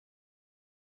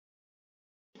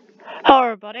Hello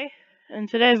everybody, in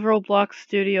today's Roblox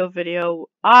studio video,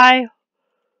 I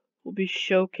will be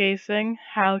showcasing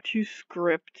how to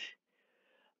script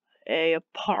a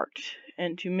part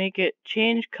and to make it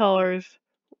change colors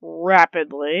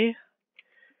rapidly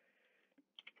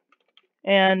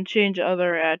and change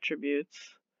other attributes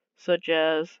such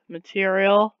as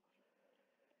material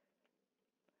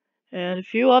and a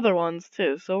few other ones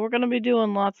too. So we're going to be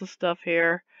doing lots of stuff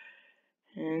here,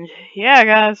 and yeah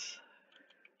guys,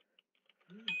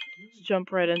 let's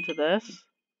jump right into this.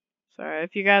 Sorry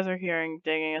if you guys are hearing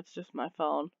dinging, it's just my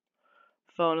phone.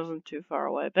 Phone isn't too far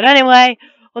away. But anyway,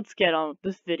 let's get on with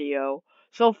this video.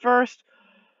 So first,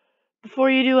 before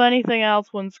you do anything else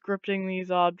when scripting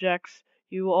these objects,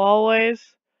 you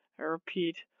always, I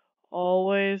repeat,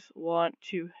 always want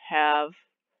to have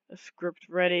a script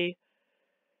ready.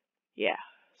 Yeah,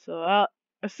 so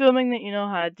assuming that you know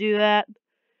how to do that,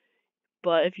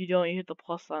 but if you don't, you hit the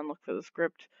plus sign, look for the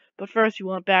script. But first, you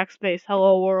want backspace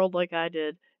hello world like I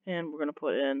did, and we're going to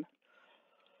put in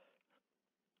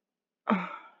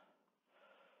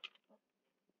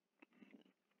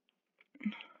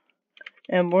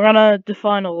and we're gonna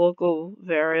define a local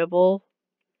variable.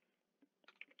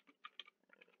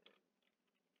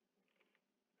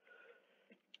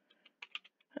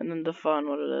 And then define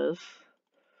what it is.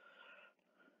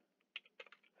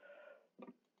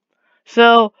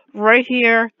 So, right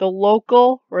here, the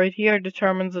local, right here,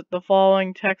 determines that the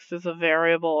following text is a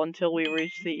variable until we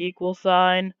reach the equal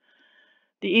sign.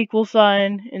 The equal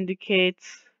sign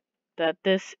indicates that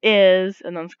this is,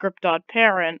 and then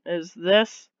script.parent is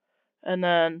this, and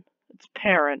then it's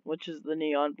parent, which is the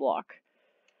neon block.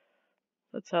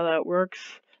 That's how that works.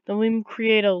 Then we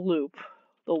create a loop,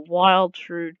 the while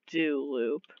true do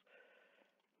loop.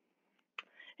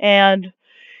 And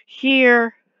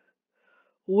here,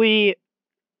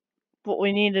 what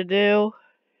we need to do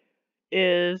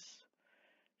is,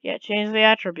 change the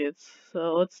attributes.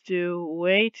 So let's do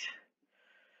weight.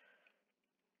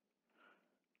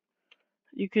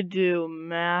 You could do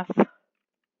math.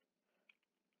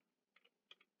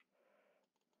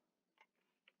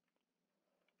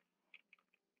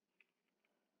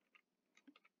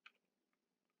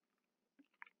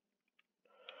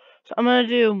 So I'm going to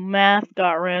do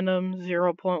math.random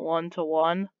 0.1 to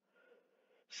 1.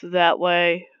 So that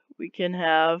way we can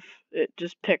have it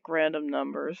just pick random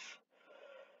numbers.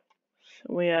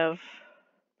 So we have,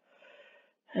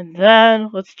 and then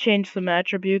let's change some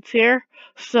attributes here.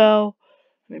 So,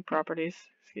 properties,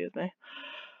 excuse me.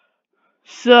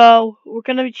 So, we're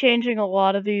going to be changing a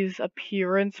lot of these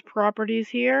appearance properties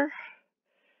here.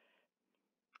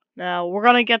 Now, we're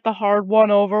going to get the hard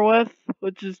one over with,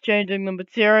 which is changing the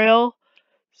material.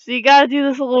 So, you got to do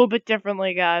this a little bit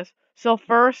differently, guys. So,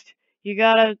 first, you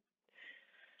got to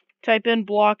type in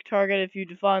block target. If you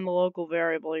define the local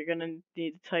variable, you're going to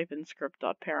need to type in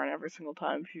script.parent every single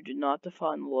time if you do not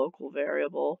define the local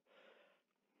variable.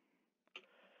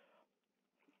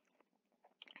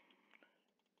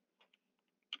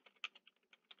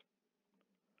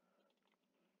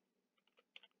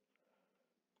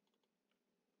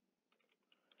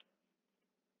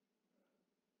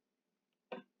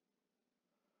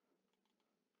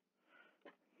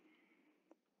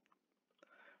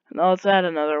 Now let's add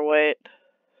another weight.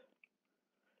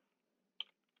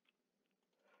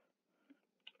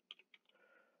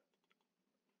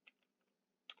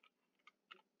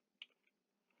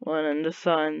 And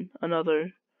assign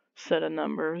another set of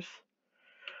numbers.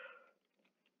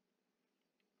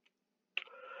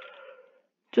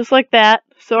 Just like that.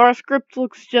 So our script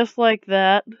looks just like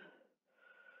that.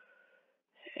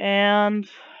 And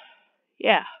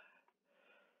yeah.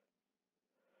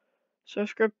 So our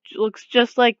script looks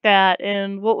just like that.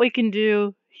 And what we can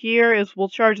do here is we'll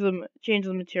change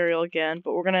the material again,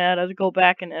 but we're gonna go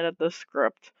back and edit the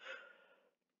script.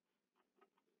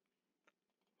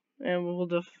 And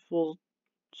we'll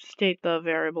state the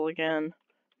variable again.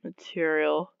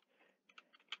 Material.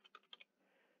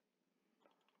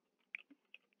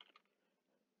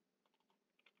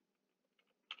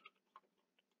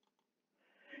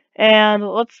 And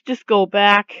let's just go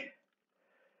back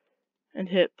and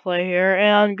hit play here.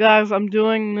 And guys, I'm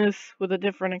doing this with a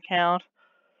different account.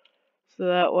 So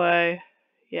that way,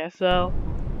 yeah, so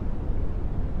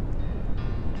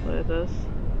play this.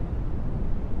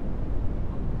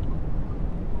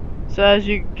 So as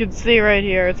you can see right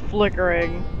here, it's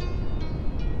flickering.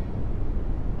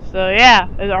 So yeah,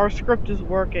 our script is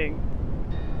working.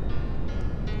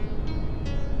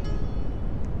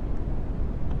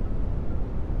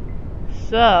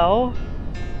 So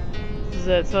this is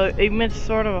it. So it emits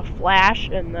sort of a flash,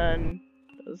 and then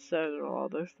it says all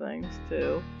other things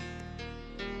too.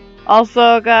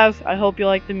 Also, guys, I hope you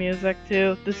like the music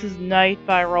too. This is Night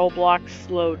by Roblox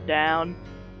slowed down.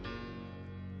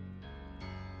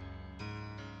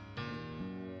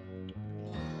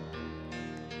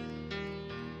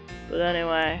 But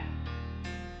anyway,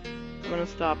 I'm gonna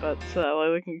stop it so that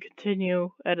way we can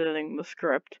continue editing the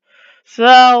script.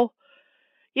 So,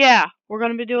 yeah, we're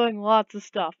gonna be doing lots of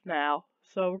stuff now.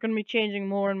 So we're gonna be changing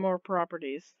more and more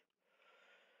properties.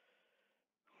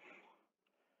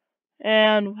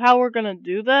 And how we're gonna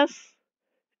do this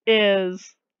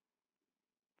is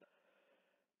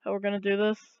we're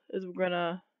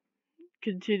gonna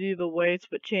continue the weights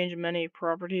but change many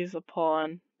properties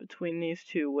upon between these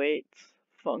two weights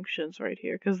functions right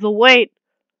here. Because the weight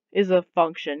is a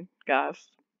function, guys.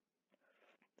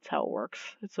 That's how it works.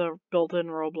 It's a built-in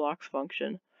Roblox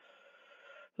function.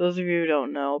 Those of you who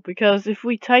don't know. Because if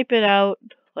we type it out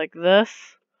like this,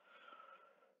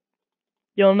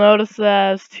 you'll notice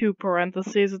that has two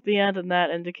parentheses at the end, and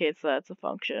that indicates that it's a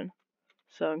function.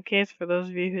 So in case for those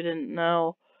of you who didn't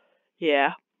know,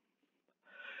 yeah.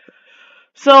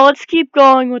 So let's keep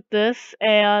going with this,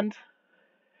 and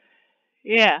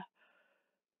yeah.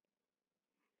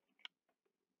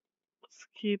 Let's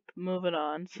keep moving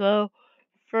on. So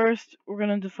first, we're going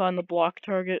to define the block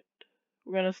target.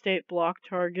 We're going to state block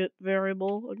target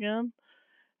variable again,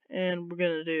 and we're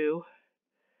going to do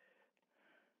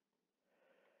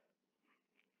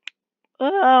I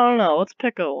don't know. Let's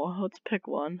pick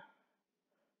one.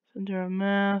 Center of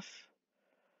mass.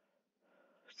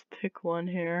 Let's pick one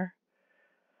here.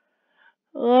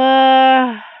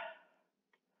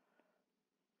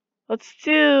 Let's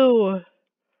do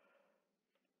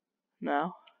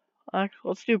no.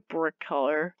 Let's do brick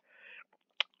color.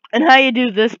 And how you do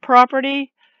this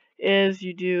property is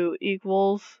you do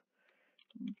equals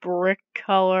brick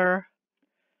color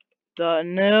dot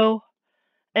new.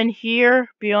 And here,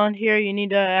 beyond here, you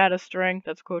need to add a string.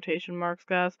 That's quotation marks,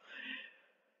 guys.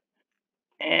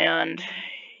 And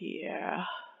yeah,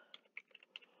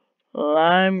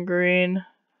 lime green.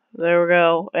 There we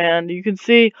go. And you can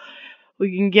see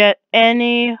we can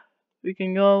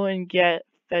go and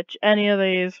fetch any of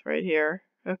these right here.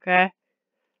 Okay.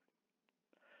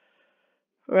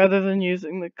 Rather than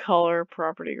using the color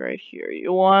property right here.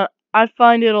 I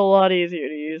find it a lot easier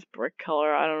to use brick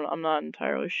color. I'm not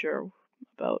entirely sure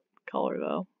about color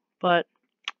though. But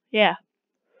yeah.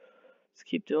 Let's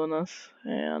keep doing this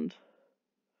and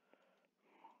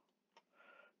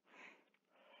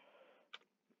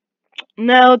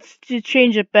now let's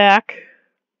change it back.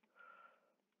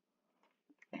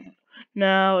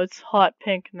 Now it's hot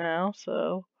pink now,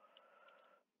 so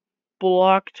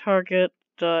block target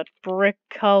dot brick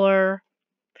color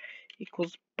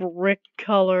equals brick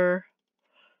color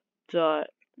dot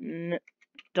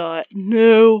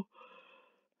new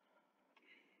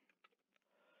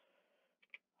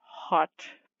hot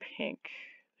pink.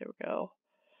 There we go.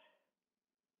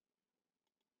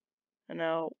 And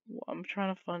now I'm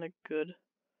trying to find a good.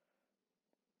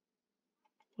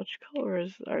 Which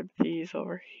colors are these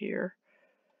over here?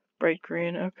 Bright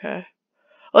green. Okay.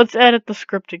 Let's edit the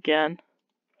script again.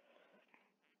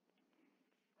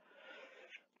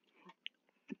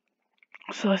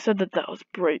 So I said that was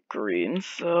bright green.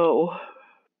 So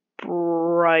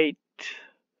bright.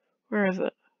 Where is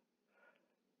it?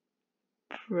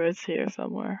 It's here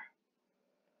somewhere.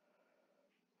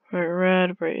 Bright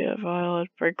red, bright violet,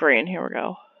 bright green. Here we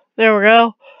go. There we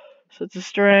go. So it's a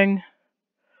string.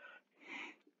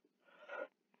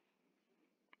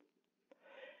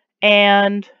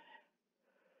 And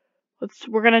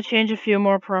we're gonna change a few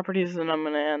more properties and I'm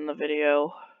gonna end the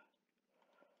video.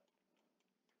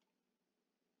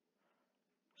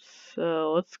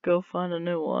 So let's go find a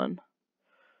new one.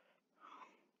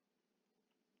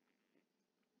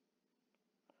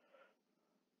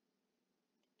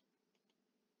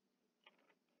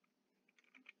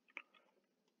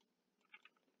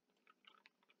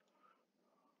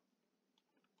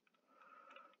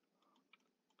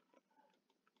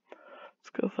 Let's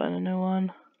go find a new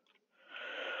one.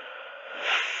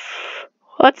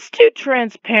 Let's do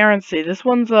transparency. This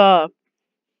one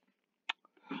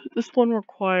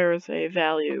requires a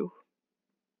value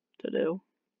to do.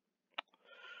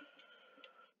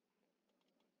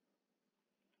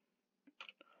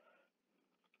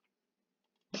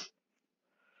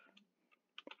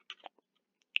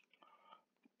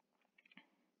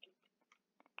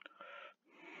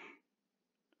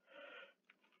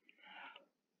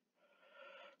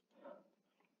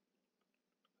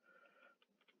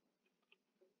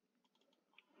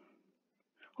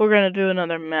 We're gonna do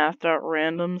another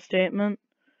math.random statement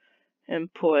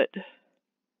and put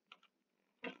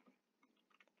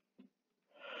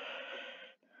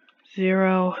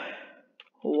 0,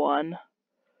 1,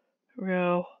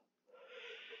 row.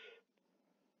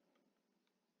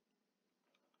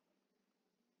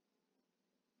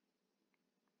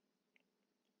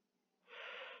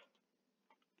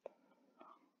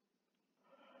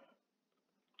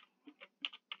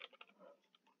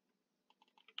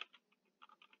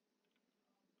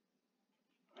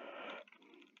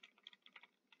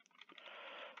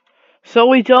 So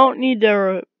we don't need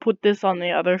to put this on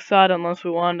the other side unless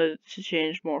we wanted to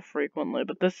change more frequently,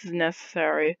 but this is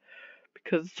necessary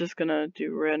because it's just gonna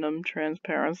do random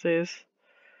transparencies.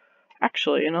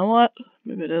 Actually, you know what?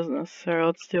 Maybe it is necessary.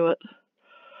 Let's do it.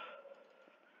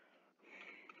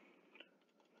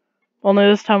 Only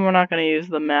this time we're not gonna use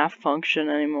the math function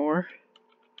anymore.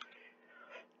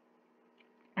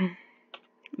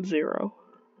 0.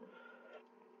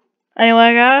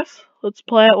 Anyway, guys, let's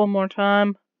play it one more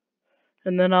time,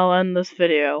 and then I'll end this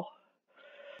video.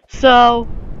 So,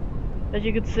 as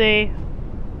you can see,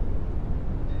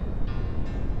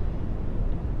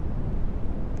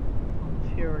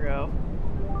 here we go.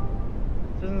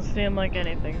 Doesn't seem like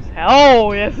anything's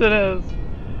oh, yes it is!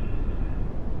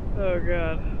 Oh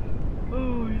god.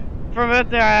 Oh, for a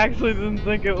minute there I actually didn't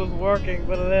think it was working,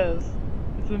 but it is.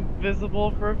 It's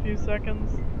invisible for a few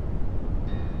seconds.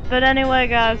 But anyway,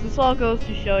 guys, this all goes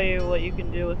to show you what you can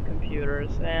do with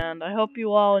computers, and I hope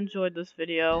you all enjoyed this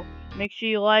video. Make sure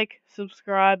you like,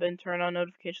 subscribe, and turn on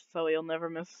notifications so you'll never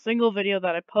miss a single video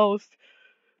that I post.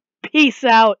 Peace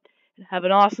out, and have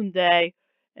an awesome day.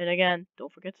 And again,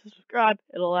 don't forget to subscribe,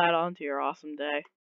 it'll add on to your awesome day.